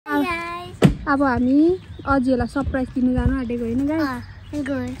अब हामी अजिलाई सरप्राइज दिनु जानु आँटेको हैन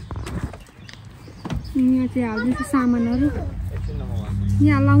गाइस यहाँ चाहिँ हाल्दैछ सामानहरु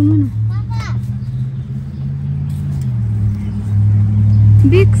यहाँ लाउनु न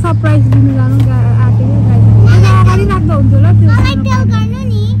बिग सरप्राइज दिनु जानु आँटेको गाइस अगाडि राख्दा हुन्छ ल त्यो मलाई टेल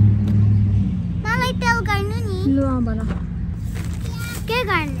गर्नु नि ल भन के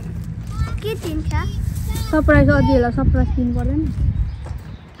गर्ने के दिन्छ सरप्राइज अजिलाई सरप्राइज दिनु पर्यो नि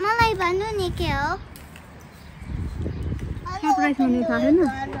मलाई भन्नु नि के हो सरप्राइज भन्ने थाहा छैन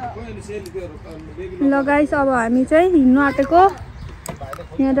ल गाइस अब हामी चाहिँ हिँड्नु आँटेको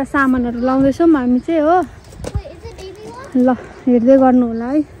यहाँ त सामानहरु लाउँदैछौँ हामी चाहिँ हो ल हेर्दै गर्नु होला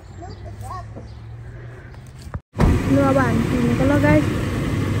है ल अब हामी हिँडेको ल गाइस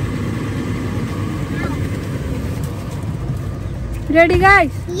रेडी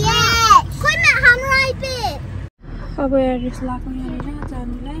गाइस यस खोइमा हाम्रो आइपे अब एड्रेस लाको यहाँ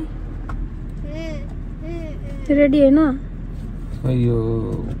जानुलाई रेडी हैन यो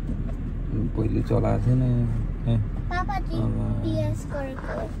पहिले चलाएको थिएन पापा जीपीएस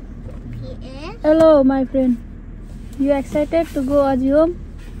गरेको PS hello my friend you excited to go अजी होम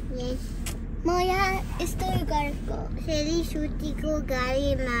यस म यहाँ यस्तो गरेको फेरि सुतीको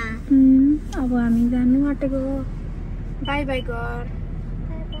गाडीमा अब हामी जानु आँटेको हो बाइ बाइ घर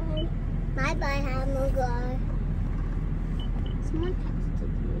बाइ बाइ हाम्रो घर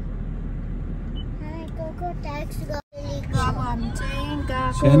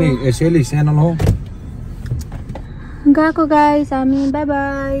गएको गाइस हामी बाइ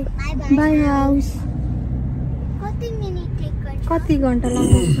बाइ बाइ हाउस कति घण्टा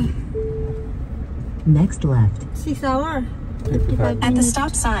लाग्छ next left 6 our at the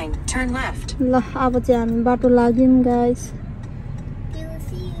stop sign turn left ल अब चाहिँ हामी बाटो लाग्यौं guys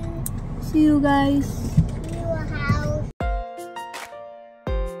see you guys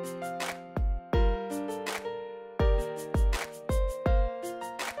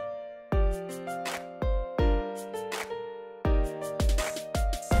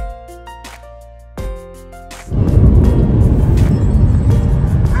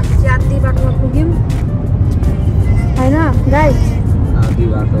guys आधी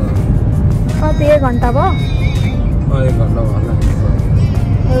बाटो कति 1 घण्टा भयो 1 घण्टा होला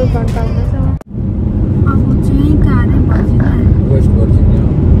 1 घण्टा हुँदैछ अब चाहिँ कारै भर्जिनिया वेस्ट भर्जिनिया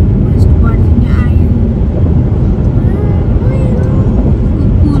आयो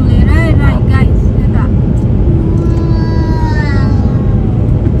कुकुर लिएर राई गाइस यता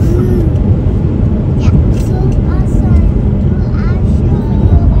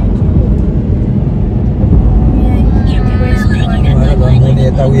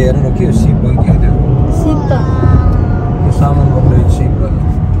यता उयो हेर्नु न के हो सिप भयो के त्यो सिप त यो सामान बोक्ने सिप भयो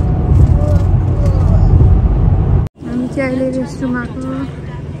हामी चाहिँ अहिले रेस्टरुम आएको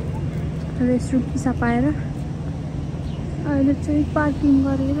रेस्टरुम पिसा पाएर अहिले चाहिँ पार्किङ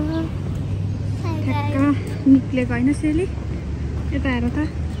गरेर ठ्याक्क निक्लेको होइन सेली यता हेर त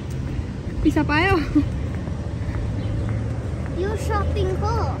पिसा पायो यो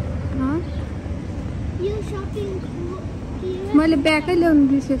सपिङको मैले ब्यागै ल्याउनु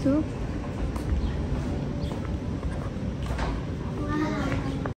बिर्सेछु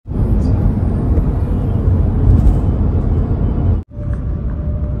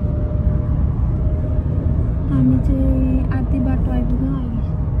हामी चाहिँ आधी बाटो आइपुग्यौँ अहिले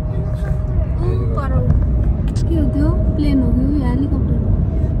पर के हो त्यो प्लेन हो कि हेलिकप्टर हो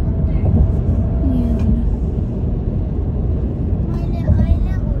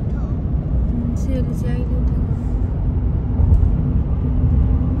सेली चाहिँ अहिले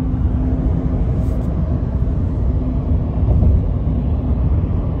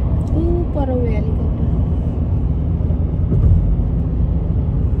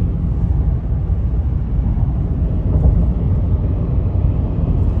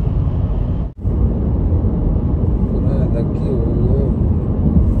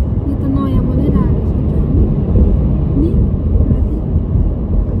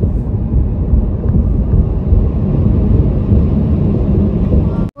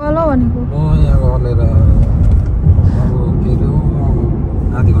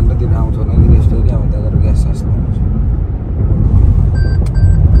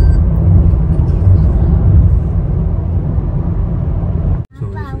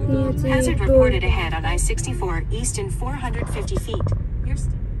reported ahead on I-64 east in 450 feet.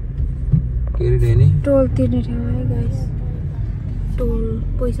 टोल तिर्ने ठाउँ है गाइस टोल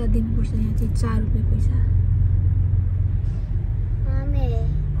पैसा दिनुपर्छ यहाँ चाहिँ 4 रुपैयाँ पैसा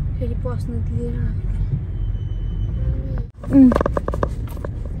फेरि पस्न दिएर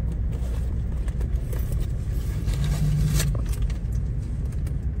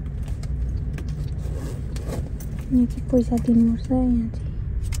यहाँ चाहिँ पैसा दिनुपर्छ यहाँ चाहिँ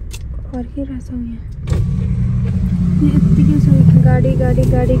फर्किरहेछौँ यहाँ यत्तिकै छ गाडी गाडी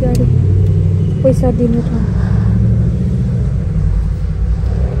गाडी गाडी पैसा दिनु ठाउँ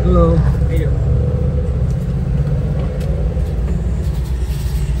हेलो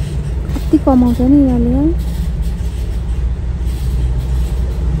कति कमाउँछ नि यहाँले है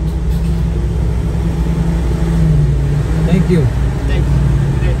थ्याङ्क यू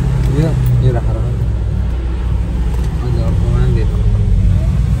यो राखेर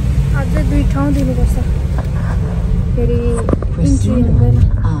अझै 2 ठाउँ दिनुपर्छ फेरि इन्ट्री हुँदैन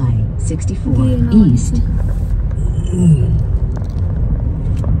I-64 East.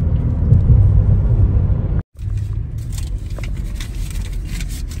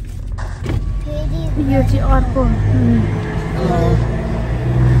 यो चाहिँ अर्को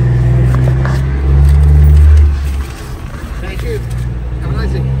थ्याङ्क यू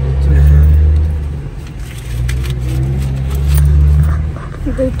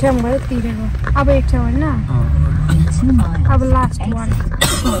दुई ठाउँ भयो तिरेको अब एक ठाउँ होइन अब लास्ट वान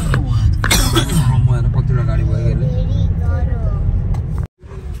कतिवटा गाडी भयो हेर्नु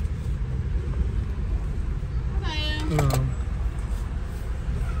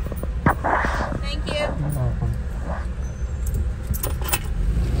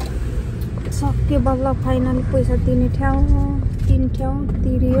सक्यो बल्ल फाइनली पैसा दिने ठाउँ 3 ठाउँ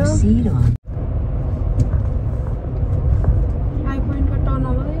तिर्यो Proceed on. आइपोइन्टको टनल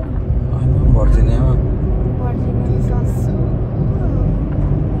हो यो भर्जिनियामा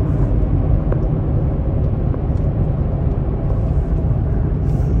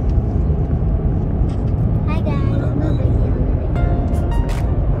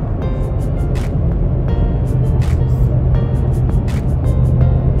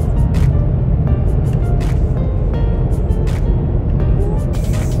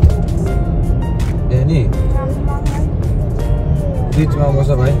बीचमा बस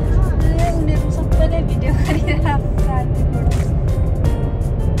भाइ उनीहरू सबैले भिडियो गरिरहेको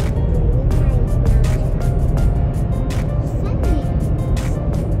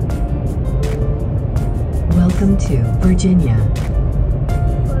Welcome to Virginia.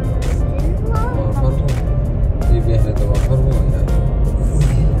 यो बिहान त भर्खर पो भन्दा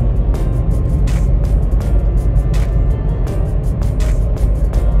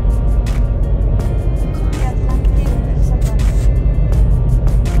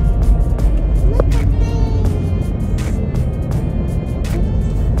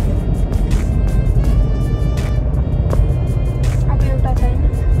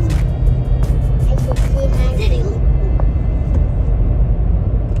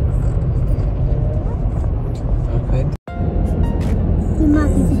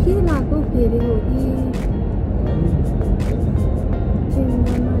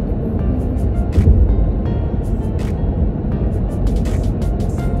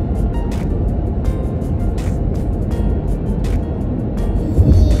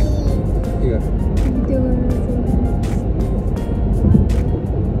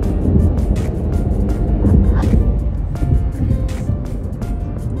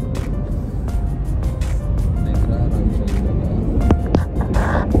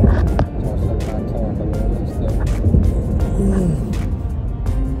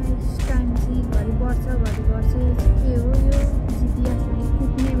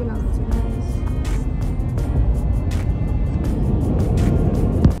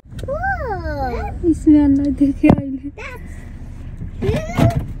स्मेललाई देखेँ अहिले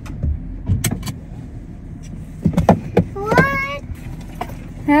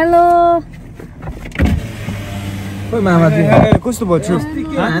हेलो खोइ मामाजी कस्तो भयो छु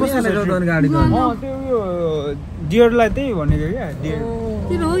गाडी त्यो यो डियरलाई त्यही भनेको क्या डियर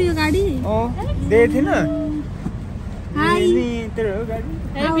तेरो हो यो गाडी देखेको थिएन हाई तेरो हो गाडी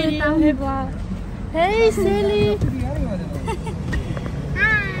हे सेली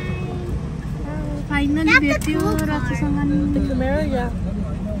फाइनली भेट्यो रचसँग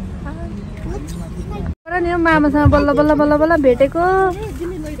नि मामासँग बल्ल बल्ल बल्ल बल्ल भेटेको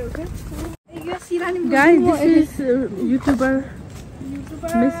Guys, this is YouTuber.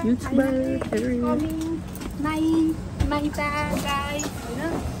 Miss YouTuber. maita guys, होइन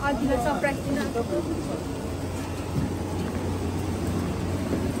अघिल्लो सरप्राइज दिन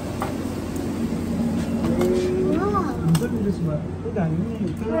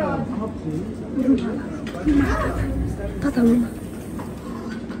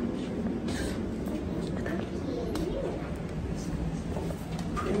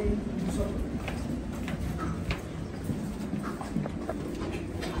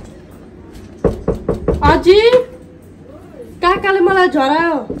अजी काकाले मलाई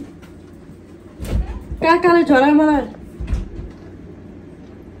झरायो काकाले झरायो मलाई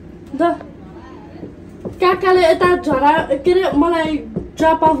द काकाले यता झरा के रे मलाई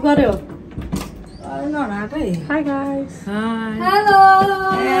ड्रप अफ गर्यो high guys hello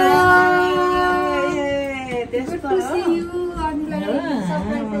good to see you अनिलाई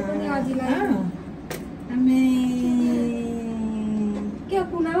surprise पनि अजिलाई हामी के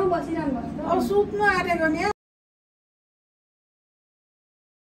कुनामा बसिरहनु भएको अब सुत्नु आटेको नि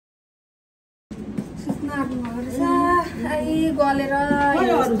सुत्नु आट्नु भएको रहेछ आई गलेर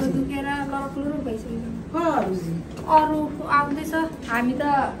यस्तो दुखेर लरकलुर भइसक्यो अरू आउँदैछ हामी त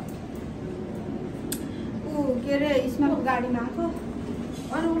ऊ के अरे स्मार्टको गाडीमा आएको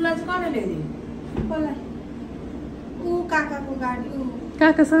अनि उसलाई चाहिँ कसले ल्याइदियो कसलाई ऊ काकाको गाडी ऊ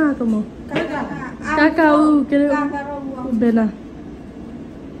काकासँग आएको म काका ऊ के अरे काका र ऊ बेला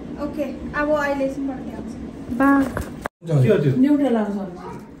ओके अब अहिले स्मार्ट आउँछ बा न्युट्रेला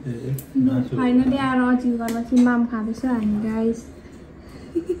फाइनली आएर अचिभ गर्न चिम्बाम खाँदैछ हामी गाइस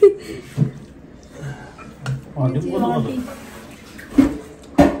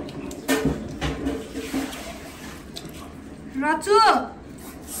रचु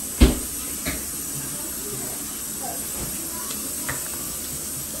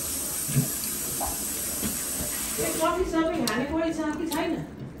कफी सबै खाने कोही छ कि छैन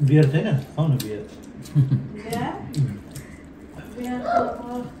बियर छैन खाऊ न बियर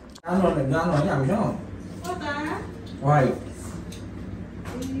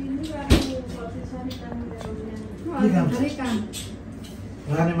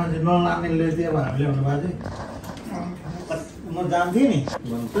लाने मान्छे नलानेले चाहिँ अब हामीले ल्याउनु भएको चाहिँ म जान्थेँ नि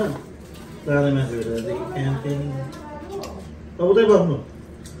भन्छ लाने मान्छेहरू क्याम्पिङ उतै बस्नु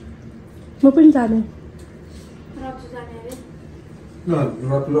म पनि जाने रचु जाने अरे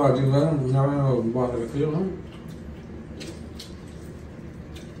रत्लो अझै बसेको थियो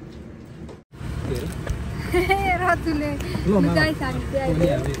रचुले गाई साथी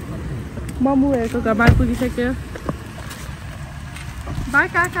मम्मुहरूको घरमा पुगिसक्यो बाई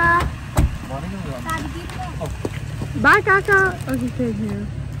काका बाई काका अघि थियो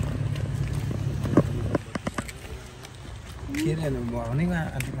के रे भनेको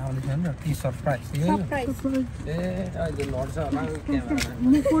आउने छैन कि सरप्राइज सरप्राइज ए अहिले लड्छ होला camera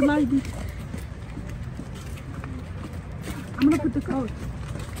I'm gonna put the coat.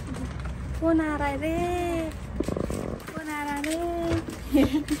 Phone आएर रे फोन आएर रे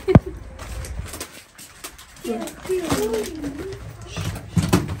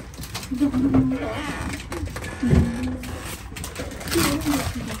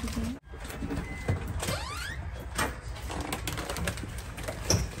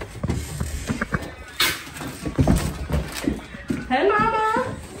Hey, Mama.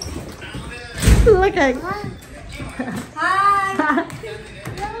 Look at. Hi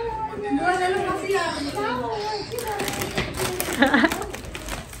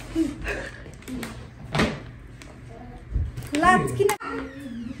Let's get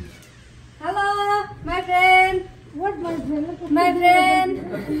Hello, my friend. What my friend? My friend.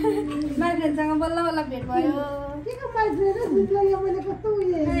 My friend सँग बल्ल बल्ल भेट भयो. के को my friend दुईलाई यो मैले कस्तो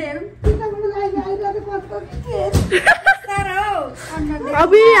उयो हेरौँ. के को मलाई आइरहेको कस्तो के सारो.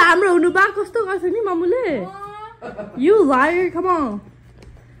 अबि हाम्रो हुनु बा कस्तो गर्छ नि मम्मुले You liar, come on.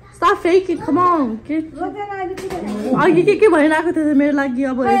 Stop faking, come on. रोजेर अहिले के अघि के भइरहेको थियो मेरो लागि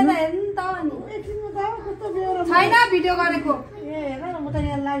अब हेर्नु हेर्नु त अनि. एकछिनमा जाऊ कस्तो बेहोरा छैन भिडियो गरेको. ए हेर न म त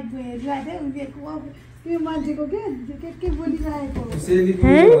यहाँ लाइभ हेरिरहेको थिएँ उनीहरूको अब त्यो मान्छेको के बोलिरहेको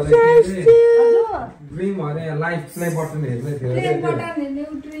Hey, Shrestha. ड्रिम अरे लाइभ प्ले बटन हेर्दै थियो प्ले बटन हेर्ने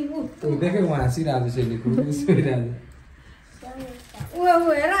उट्री उ. देखेँ उहाँ हाँसिरहेको छ सेली सुइरहेको उ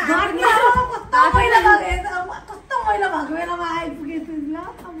हेर कस्तो मैला भएको बेलामा आइपुगे ल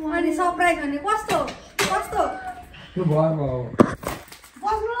अनि सरप्राइज भने कस्तो कस्तो त्यो भयो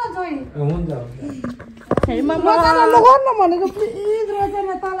बस्नु न जोइ हुन्छ Hey, Mama. रोजना म गर्न भनेको प्लिज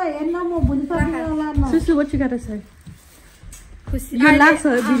रोजना तल हेर्न म भोलि सक्दिनँ लान Susu, what you gotta say? खुसी Your last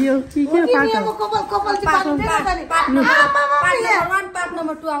video, के पार्ट कपाल कपाल चाहिँ पार्नु दिएन त नि पार्ट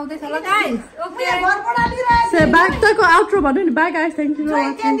नम्बर 2 आउँदैछ ल गाइस ओके घरबाट लिइरहेको Say back to outro भन्नु नि by guys thank you for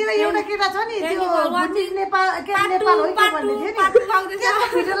watching त्यहाँनिर एउटा केटा छ नि त्यो नेपाल के नेपाल हो कि भन्ने थियो नि त्यसको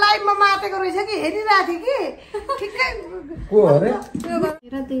भिडियो लाइभमा मातेको रहेछ कि हेरिरहेको थिएँ कि ठिक्कै को अरे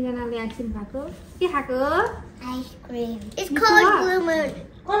र दुईजनाले एक्सन भएको के खाएको ice cream It's called blue moon.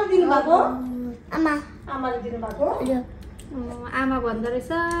 कसले दिनुभएको आमा आमाले दिनुभएको आमा भन्दो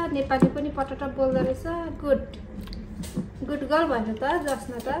रहेछ नेपाली पनि पटट बोल्दो रहेछ गुड गुड गर्ल भन्नु त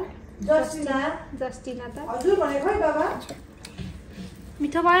जस्ना त जस्टिना त हजुर भने खै बाबा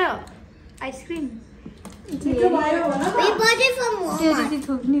मिठो भयो ice cream We bought it from Walmart.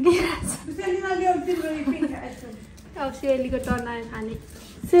 अब सेलीको टर्न आयो खाने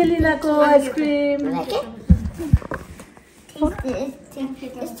सेलिनाको ice cream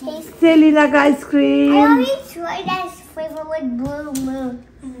सेलिनाको I ice cream already tried that flavor with Blue Moon.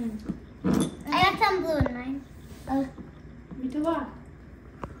 I got some Blue Moon. मिठो भयो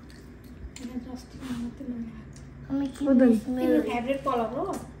I'm making this smooth. Favourite colour हो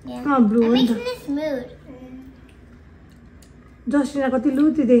Yeah. ब्लू I'm हो नि making this smooth. जस्टिना कति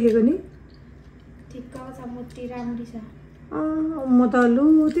लुती देखेको नि ठिक्क छ मोटी राम्री छ म त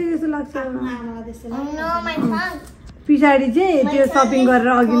लुती जस्तो लाग्छ आमालाई त्यस्तो Oh no, my tongue. पछाडि चाहिँ त्यो सपिङ गरेर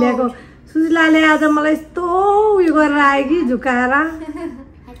अघि ल्याएको सुजलाले आज मलाई यस्तो उयो गरेर आयो कि झुक्काएर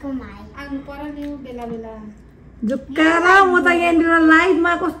आउनु पर्यो नि बेला बेला झुक्काएर म त यहाँनिर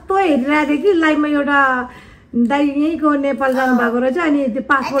लाइभमा कस्तो हेरिरहेको थिएँ कि लाइभमा एउटा दाइ यहीँको नेपाल जानु भएको रहेछ अनि त्यो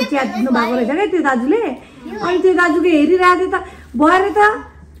पासपोर्ट च्याट दिनु भएको रहेछ क्या त्यो दाजुले अनि त्यो दाजुको हेरिरहेको थिएँ त भरे त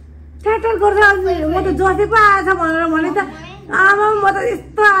च्याटर गर्छ म त जसेको आएछ भनेर भने त आमा म त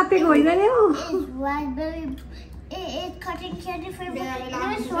यस्तो आँटेको होइन नि हौ It's cotton candy flavor. And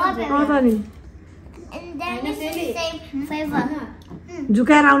नि strawberry. And then it's the same flavor.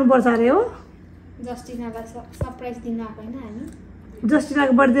 झुकाएर आउनुपर्छ अरे हो जस्टिनालाई सरप्राइज दिन आएको हैन हामी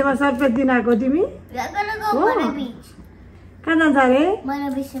जस्टिनाको बर्थडेमा सरप्राइज दिन आएको तिमी We're gonna go Mona Beach. कहाँ जान्छ अरे Mona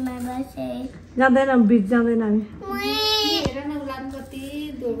Beach is my birthday. जाँदैन बिच जाँदैन हामी हेर न उलान कति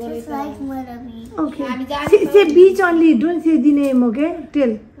धोल Just गरेछ like Mona Beach. Okay. Say beach only. Don't say the name, okay?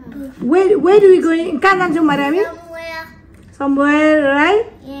 Tell. Where do we going? कहाँ जान्छौँ अरे हामी? Somewhere, right?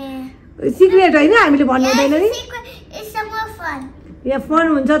 Yeah. Secret होइन हामीले भन्नु हुँदैन नि? Secret. It's somewhere fun. Yeah fun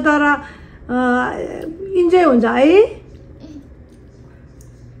हुन्छ तर इन्जोय हुन्छ है?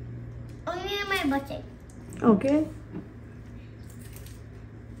 Only on my birthday. Okay.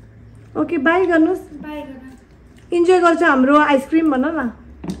 Okay, bye गर्नुस्. बाइ गर्न इन्जोय गर्छ हाम्रो आइसक्रिम भन न.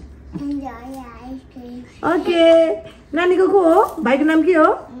 Enjoy ice cream. ओके. नानीको को हो? भाइको नाम के हो?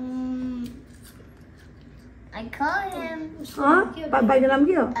 I call him. भाइको नाम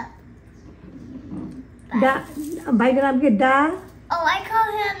के हो? डा भाइको नाम के डा? Oh, I call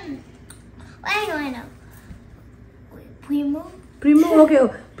him. I know. Primo. प्रिमो okay हो.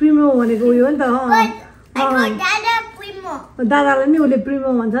 प्रिमो भनेको उयो हो नि त. But I call Dada Primo. दादालाई नि उसले प्रिमो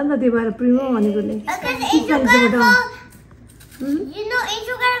भन्छ नि त त्यही भएर प्रिमो भनेकोले. Because Angel gotta call. You know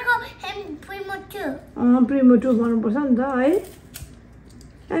Angel gotta call him Primo too. प्रिमो to भन्नुपर्छ नि त है.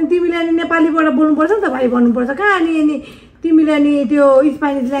 अनि तिमीले अनि नेपालीबाट बोल्नुपर्छ नि त भाइ भन्नुपर्छ कहाँ अनि तिमीले अनि त्यो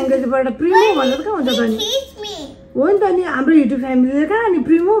स्पेनिस ल्याङ्ग्वेजबाट प्रिमो भनेर कहाँ हुन्छ त नि Teach me. हो नि त नि हाम्रो युट्युब फ्यामिलीले कहाँ अनि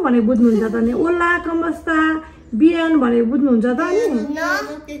प्रिमो भनेर बुझ्नुहुन्छ त नि ओला कमस्ता बिहान भनेर बुझ्नुहुन्छ त अनि No.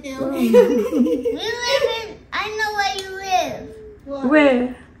 I know where you live. Where?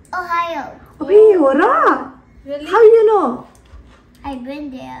 Ohio. अबे हो र? How you know? I've been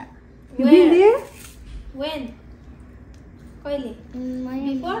there. You been there? when कहिले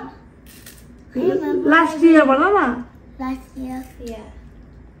Before? Last year भन न. Last year. yeah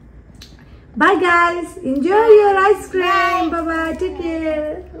Bye guys. Enjoy your ice cream. Bye bye. Take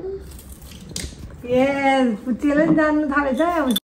care. Yes. पुच्चेले नि जानु थालेछ